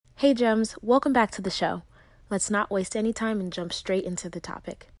Hey Gems, welcome back to the show. Let's not waste any time and jump straight into the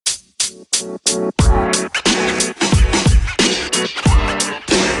topic.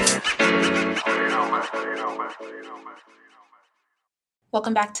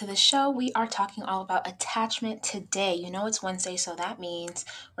 Welcome back to the show. We are talking all about attachment today. You know it's Wednesday, so that means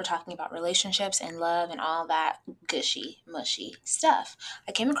we're talking about relationships and love and all that gushy, mushy stuff.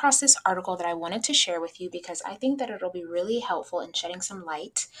 I came across this article that I wanted to share with you because I think that it'll be really helpful in shedding some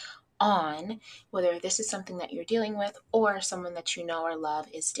light on whether this is something that you're dealing with or someone that you know or love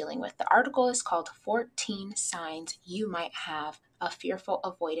is dealing with. The article is called 14 Signs You Might Have a Fearful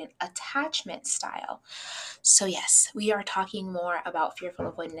Avoidant Attachment Style. So yes, we are talking more about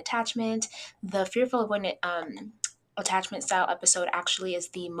fearful avoidant attachment. The fearful avoidant attachment style episode actually is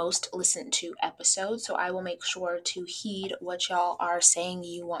the most listened to episode. So I will make sure to heed what y'all are saying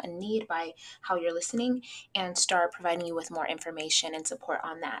you want and need by how you're listening and start providing you with more information and support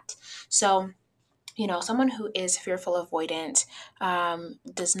on that. So someone who is fearful avoidant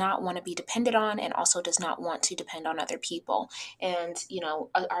does not want to be depended on and also does not want to depend on other people. And,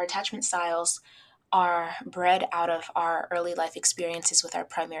 our attachment styles are bred out of our early life experiences with our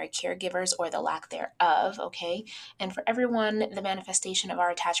primary caregivers or the lack thereof, okay? And for everyone, the manifestation of our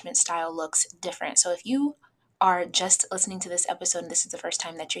attachment style looks different. So if you are just listening to this episode and this is the first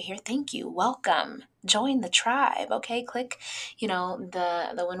time that you're here, thank you. Welcome. Join the tribe, okay? Click,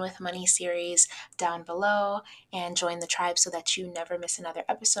 the Win with Money series down below and join the tribe so that you never miss another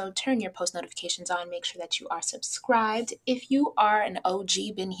episode. Turn your post notifications on. Make sure that you are subscribed. If you are an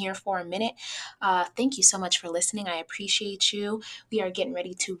OG, been here for a minute, thank you so much for listening. I appreciate you. We are getting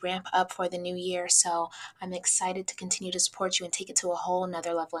ready to ramp up for the new year, so I'm excited to continue to support you and take it to a whole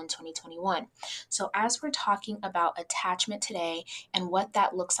nother level in 2021. So as we're talking about attachment today and what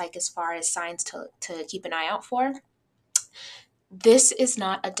that looks like as far as signs to keep an eye out for, this is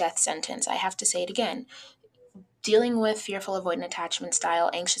not a death sentence. I have to say it again. Dealing with fearful avoidant attachment style,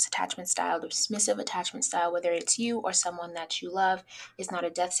 anxious attachment style, dismissive attachment style, whether it's you or someone that you love, is not a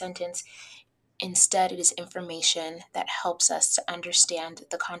death sentence. Instead, it is information that helps us to understand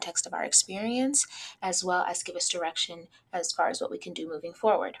the context of our experience, as well as give us direction as far as what we can do moving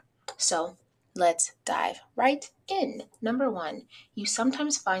forward. So let's dive right in. Number 1, you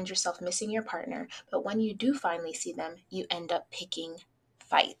sometimes find yourself missing your partner, but when you do finally see them, you end up picking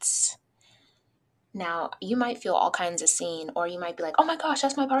fights. Now, you might feel all kinds of seen, or you might be like, oh my gosh,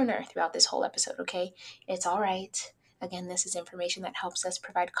 that's my partner throughout this whole episode, okay? It's all right. Again, this is information that helps us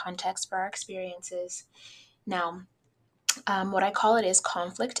provide context for our experiences. Now, what I call it is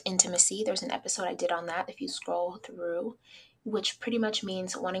conflict intimacy. There's an episode I did on that if you scroll through, which pretty much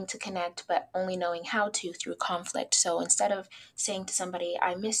means wanting to connect, but only knowing how to through conflict. So instead of saying to somebody,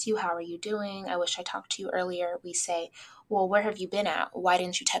 I miss you, how are you doing? I wish I talked to you earlier, we say, well, where have you been at? Why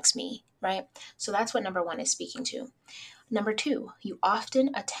didn't you text me? Right? So that's what number 1 is speaking to. Number 2, you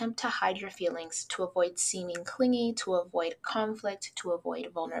often attempt to hide your feelings to avoid seeming clingy, to avoid conflict, to avoid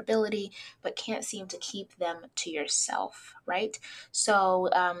vulnerability, but can't seem to keep them to yourself, right? So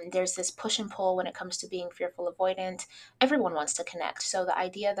there's this push and pull when it comes to being fearful avoidant. Everyone wants to connect. So the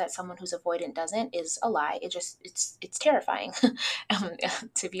idea that someone who's avoidant doesn't is a lie. It's terrifying.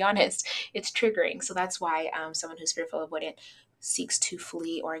 To be honest, it's triggering. So that's why someone who's fearful avoidant seeks to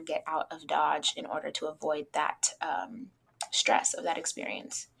flee or get out of Dodge in order to avoid that stress of that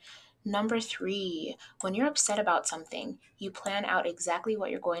experience. Number 3, when you're upset about something, you plan out exactly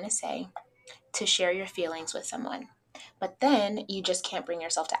what you're going to say to share your feelings with someone. But then you just can't bring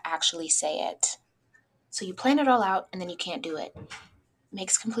yourself to actually say it. So you plan it all out and then you can't do it.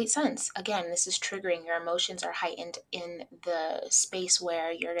 Makes complete sense. Again, this is triggering. Your emotions are heightened in the space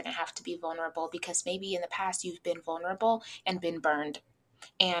where you're going to have to be vulnerable because maybe in the past you've been vulnerable and been burned.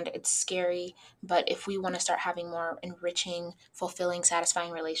 And it's scary, but if we want to start having more enriching, fulfilling,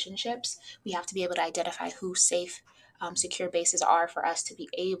 satisfying relationships, we have to be able to identify who safe, secure bases are for us to be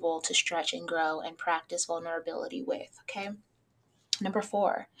able to stretch and grow and practice vulnerability with, okay? Number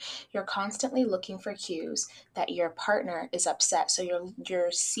 4, you're constantly looking for cues that your partner is upset. So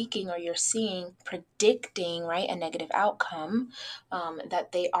you're seeking or you're seeing, predicting, right, a negative outcome,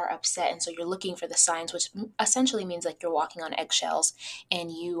 that they are upset. And so you're looking for the signs, which essentially means like you're walking on eggshells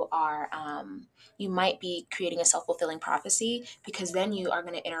and you are, you might be creating a self-fulfilling prophecy because then you are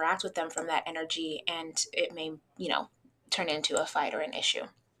going to interact with them from that energy and it may, turn into a fight or an issue.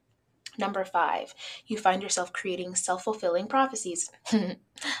 Number 5, you find yourself creating self-fulfilling prophecies.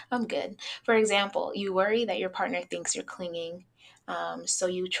 I'm good. For example, you worry that your partner thinks you're clinging, So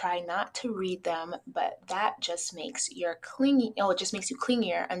you try not to read them, but that just makes your clingy. Oh, it just makes you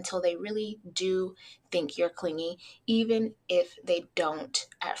clingier until they really do think you're clingy, even if they don't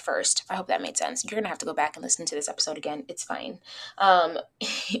at first. I hope that made sense. You're gonna have to go back and listen to this episode again. It's fine. Um,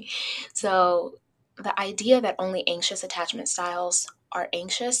 so the idea that only anxious attachment styles are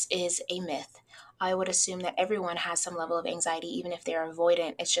anxious is a myth. I would assume that everyone has some level of anxiety, even if they're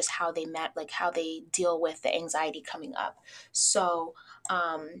avoidant. It's just how they met, like how they deal with the anxiety coming up. So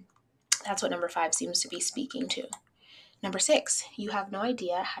um, that's what number 5 seems to be speaking to. Number 6, you have no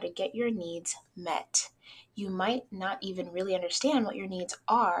idea how to get your needs met. You might not even really understand what your needs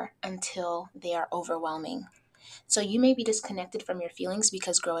are until they are overwhelming. So you may be disconnected from your feelings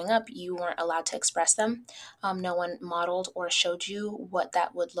because growing up you weren't allowed to express them. No one modeled or showed you what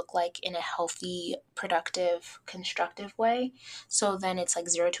that would look like in a healthy, productive, constructive way. So then it's like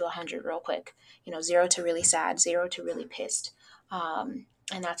 0 to 100 real quick. 0 to really sad, 0 to really pissed. And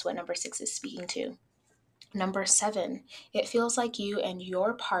that's what number 6 is speaking to. Number 7, it feels like you and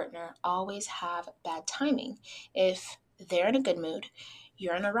your partner always have bad timing. If they're in a good mood,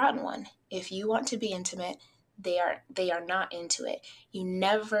 you're in a rotten one. If you want to be intimate, they are not into it. You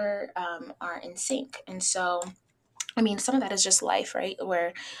never are in sync. And so I mean, some of that is just life, right?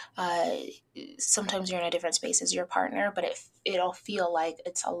 Where uh, sometimes you're in a different space as your partner, but it'll feel like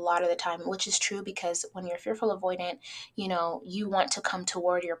it's a lot of the time, which is true because when you're fearful avoidant, you want to come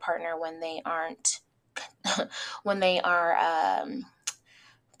toward your partner when they aren't, when they are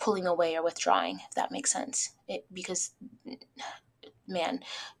pulling away or withdrawing, if that makes sense. Because man,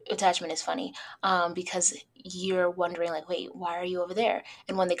 attachment is funny, because you're wondering like, wait, why are you over there?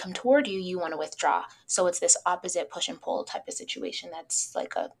 And when they come toward you, you want to withdraw. So it's this opposite push and pull type of situation. That's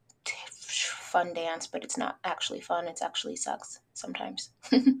like a fun dance, but it's not actually fun. It actually sucks sometimes.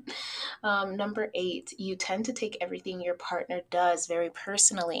 Number 8, you tend to take everything your partner does very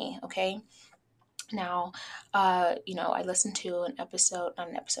personally. Okay. Now, I listened to a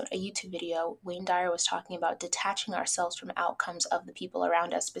YouTube video. Wayne Dyer was talking about detaching ourselves from outcomes of the people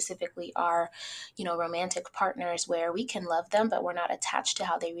around us, specifically our, romantic partners, where we can love them, but we're not attached to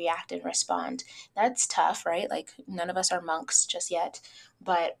how they react and respond. That's tough, right? Like, none of us are monks just yet,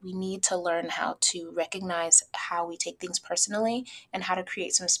 but we need to learn how to recognize how we take things personally and how to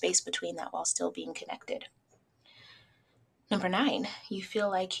create some space between that while still being connected. Number 9, you feel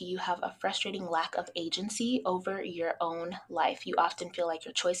like you have a frustrating lack of agency over your own life. You often feel like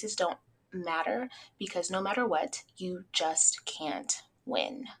your choices don't matter because no matter what, you just can't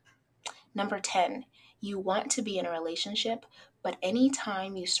win. Number 10, you want to be in a relationship, but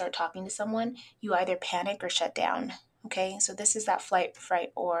anytime you start talking to someone, you either panic or shut down. Okay, so this is that flight,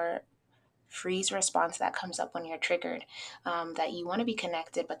 fright, or freeze response that comes up when you're triggered, that you want to be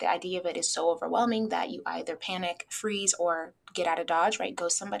connected, but the idea of it is so overwhelming that you either panic, freeze, or get out of dodge, right?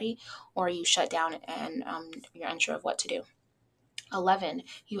 Ghost somebody, or you shut down and you're unsure of what to do. 11,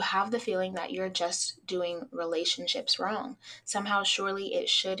 you have the feeling that you're just doing relationships wrong. Somehow, surely it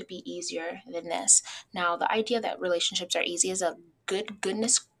should be easier than this. Now, the idea that relationships are easy is a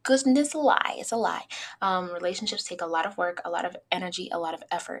goodness lie. It's a lie. Relationships take a lot of work, a lot of energy, a lot of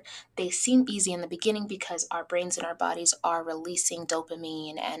effort. They seem easy in the beginning because our brains and our bodies are releasing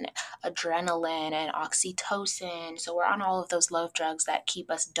dopamine and adrenaline and oxytocin. So we're on all of those love drugs that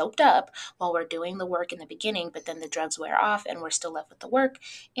keep us doped up while we're doing the work in the beginning, but then the drugs wear off and we're still left with the work,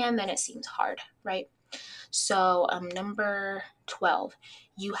 and then it seems hard, right? So, number 12,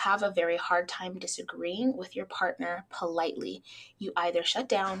 you have a very hard time disagreeing with your partner politely. You either shut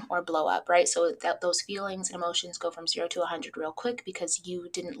down or blow up, right? So that those feelings and emotions go from 0 to 100 real quick because you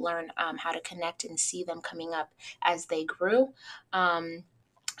didn't learn how to connect and see them coming up as they grew. Um,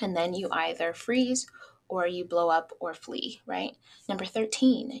 and then you either freeze or you blow up or flee, right? Number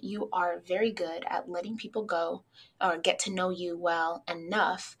 13, you are very good at letting people go or get to know you well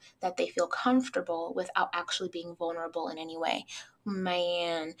enough that they feel comfortable without actually being vulnerable in any way.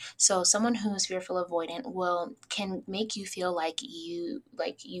 Man, so someone who's fearful avoidant can make you feel like you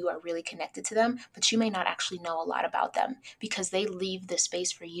are really connected to them, but you may not actually know a lot about them because they leave the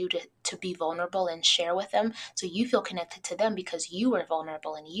space for you to be vulnerable and share with them. So you feel connected to them because you are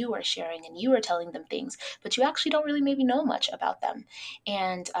vulnerable and you are sharing and you are telling them things, but you actually don't really maybe know much about them.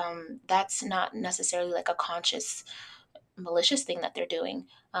 And that's not necessarily like a conscious, malicious thing that they're doing.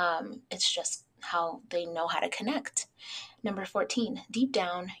 It's just how they know how to connect. Number 14, deep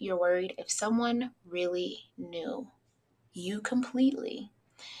down, you're worried if someone really knew you completely,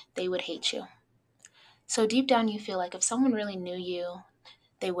 they would hate you. So deep down, you feel like if someone really knew you,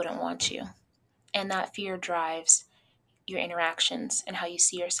 they wouldn't want you. And that fear drives your interactions and how you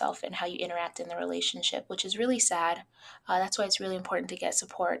see yourself and how you interact in the relationship, which is really sad. That's why it's really important to get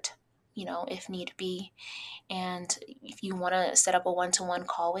support, if need be. And if you want to set up a one-to-one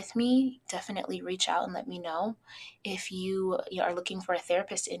call with me, definitely reach out and let me know. If you are looking for a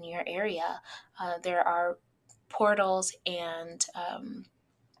therapist in your area, there are portals and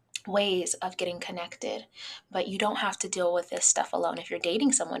ways of getting connected, but you don't have to deal with this stuff alone. If you're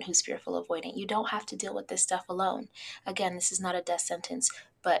dating someone who's fearful avoidant, you don't have to deal with this stuff alone. Again, this is not a death sentence,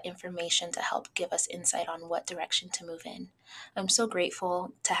 but information to help give us insight on what direction to move in. I'm so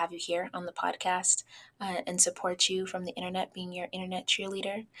grateful to have you here on the podcast and support you from the internet, being your internet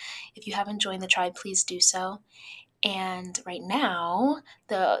cheerleader. If you haven't joined the tribe, please do so. And right now,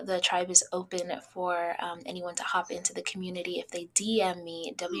 the tribe is open for anyone to hop into the community. If they DM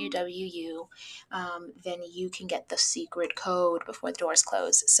me, WWU, then you can get the secret code before the doors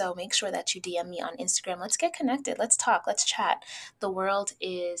close. So make sure that you DM me on Instagram. Let's get connected. Let's talk. Let's chat. The world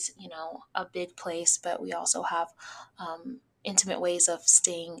is, a big place, but we also have intimate ways of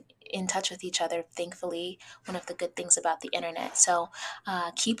staying in touch with each other, thankfully, one of the good things about the internet. So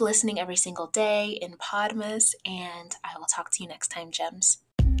keep listening every single day in Podmas, and I will talk to you next time, Gems.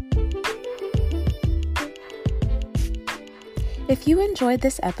 If you enjoyed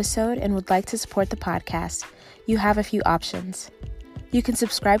this episode and would like to support the podcast, you have a few options. You can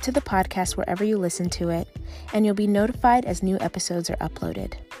subscribe to the podcast wherever you listen to it, and you'll be notified as new episodes are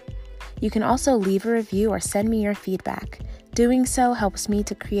uploaded. You can also leave a review or send me your feedback. Doing so helps me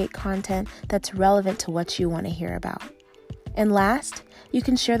to create content that's relevant to what you want to hear about. And last, you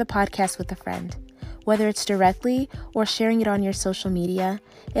can share the podcast with a friend. Whether it's directly or sharing it on your social media,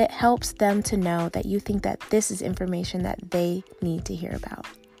 it helps them to know that you think that this is information that they need to hear about.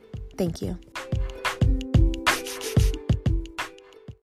 Thank you.